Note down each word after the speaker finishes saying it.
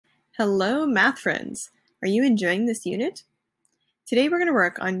Hello, math friends! Are you enjoying this unit? Today we're going to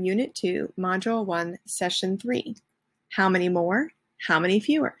work on Unit 2, Module 1, Session 3. How many more? How many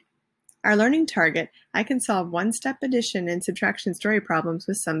fewer? Our learning target, I can solve one-step addition and subtraction story problems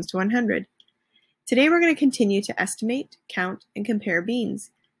with sums to 100. Today we're going to continue to estimate, count, and compare beans,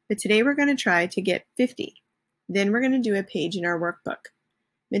 but today we're going to try to get 50. Then we're going to do a page in our workbook.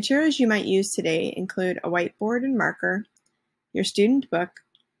 Materials you might use today include a whiteboard and marker, your student book,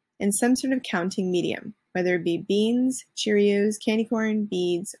 and some sort of counting medium, whether it be beans, Cheerios, candy corn,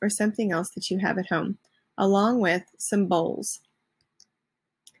 beads, or something else that you have at home, along with some bowls.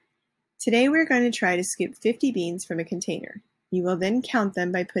 Today we're going to try to scoop 50 beans from a container. You will then count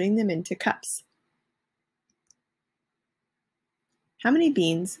them by putting them into cups. How many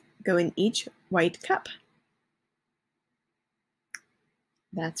beans go in each white cup?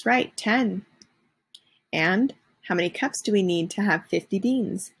 That's right, 10. And how many cups do we need to have 50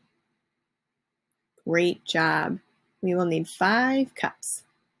 beans? Great job. We will need 5 cups.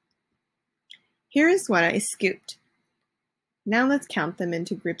 Here is what I scooped. Now let's count them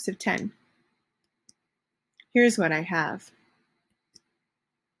into groups of 10. Here's what I have.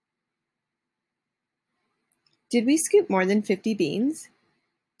 Did we scoop more than 50 beans?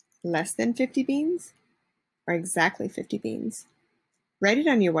 Less than 50 beans? Or exactly 50 beans? Write it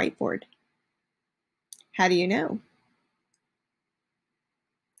on your whiteboard. How do you know?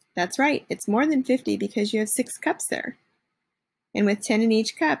 That's right, it's more than 50 because you have 6 cups there. And with 10 in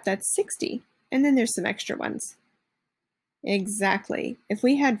each cup, that's 60. And then there's some extra ones. Exactly. If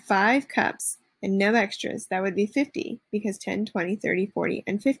we had 5 cups and no extras, that would be 50 because 10, 20, 30, 40,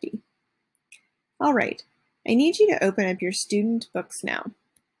 and 50. All right, I need you to open up your student books now.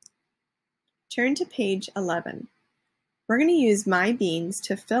 Turn to page 11. We're going to use My Beans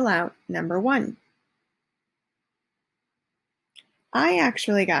to fill out number 1. I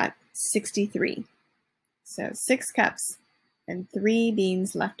actually got 63. So 6 cups and 3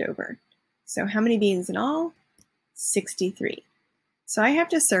 beans left over. So how many beans in all? 63. So I have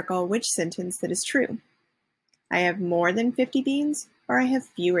to circle which sentence that is true. I have more than 50 beans or I have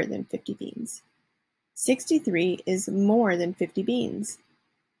fewer than 50 beans. 63 is more than 50 beans.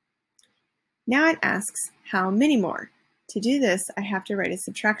 Now it asks how many more. To do this, I have to write a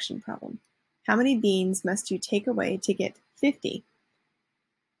subtraction problem. How many beans must you take away to get 50?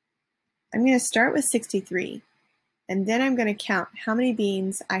 I'm going to start with 63, and then I'm going to count how many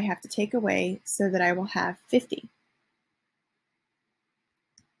beans I have to take away so that I will have 50.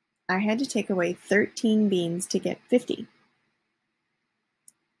 I had to take away 13 beans to get 50.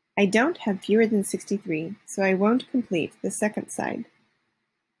 I don't have fewer than 63, so I won't complete the second side.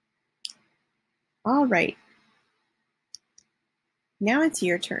 All right. Now it's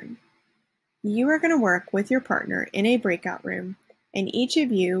your turn. You are going to work with your partner in a breakout room, and each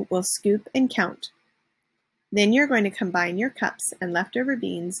of you will scoop and count. Then you're going to combine your cups and leftover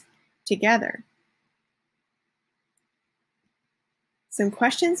beans together. Some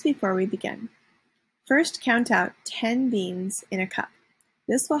questions before we begin. First, count out 10 beans in a cup.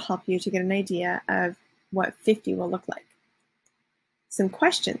 This will help you to get an idea of what 50 will look like. Some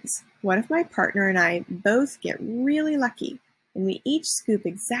questions. What if my partner and I both get really lucky and we each scoop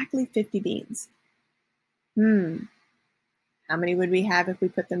exactly 50 beans? How many would we have if we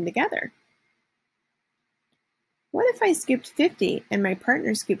put them together? What if I scooped 50 and my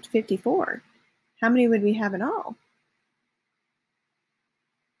partner scooped 54? How many would we have in all?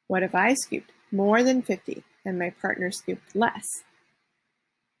 What if I scooped more than 50 and my partner scooped less?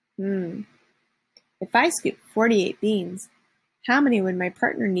 If I scooped 48 beans, how many would my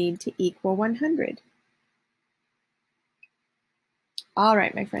partner need to equal 100? All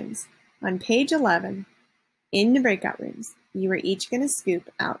right, my friends, on page 11, in the breakout rooms, you are each going to scoop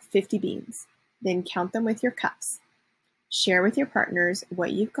out 50 beans, then count them with your cups. Share with your partners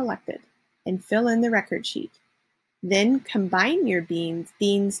what you've collected and fill in the record sheet. Then combine your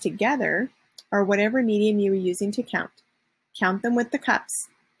beans together, or whatever medium you were using to count. Count them with the cups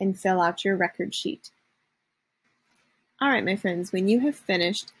and fill out your record sheet. All right, my friends, when you have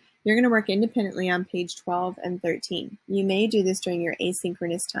finished, you're going to work independently on page 12 and 13. You may do this during your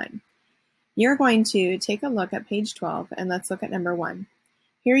asynchronous time. You're going to take a look at page 12 and let's look at number 1.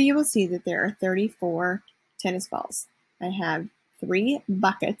 Here you will see that there are 34 tennis balls. I have 3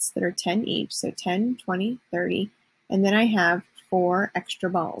 buckets that are 10 each, so 10, 20, 30, and then I have 4 extra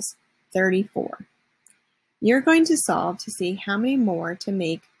balls, 34. You're going to solve to see how many more to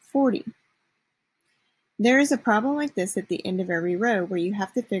make 40. There is a problem like this at the end of every row where you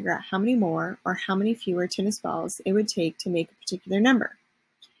have to figure out how many more or how many fewer tennis balls it would take to make a particular number.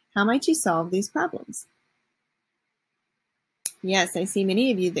 How might you solve these problems? Yes, I see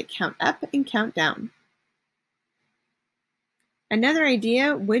many of you that count up and count down. Another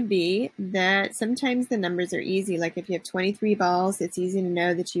idea would be that sometimes the numbers are easy. Like if you have 23 balls, it's easy to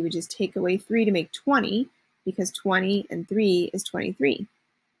know that you would just take away 3 to make 20, because 20 and 3 is 23.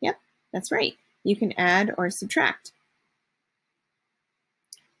 Yep, that's right. You can add or subtract.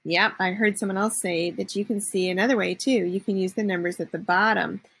 Yep, I heard someone else say that you can see another way too. You can use the numbers at the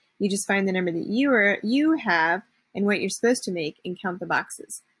bottom. You just find the number that you have and what you're supposed to make and count the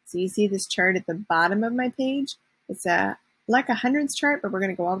boxes. So you see this chart at the bottom of my page? It's like a hundreds chart, but we're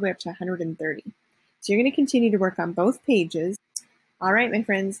going to go all the way up to 130. So you're going to continue to work on both pages. All right, my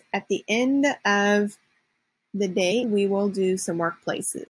friends, at the end of the day, we will do some workplaces.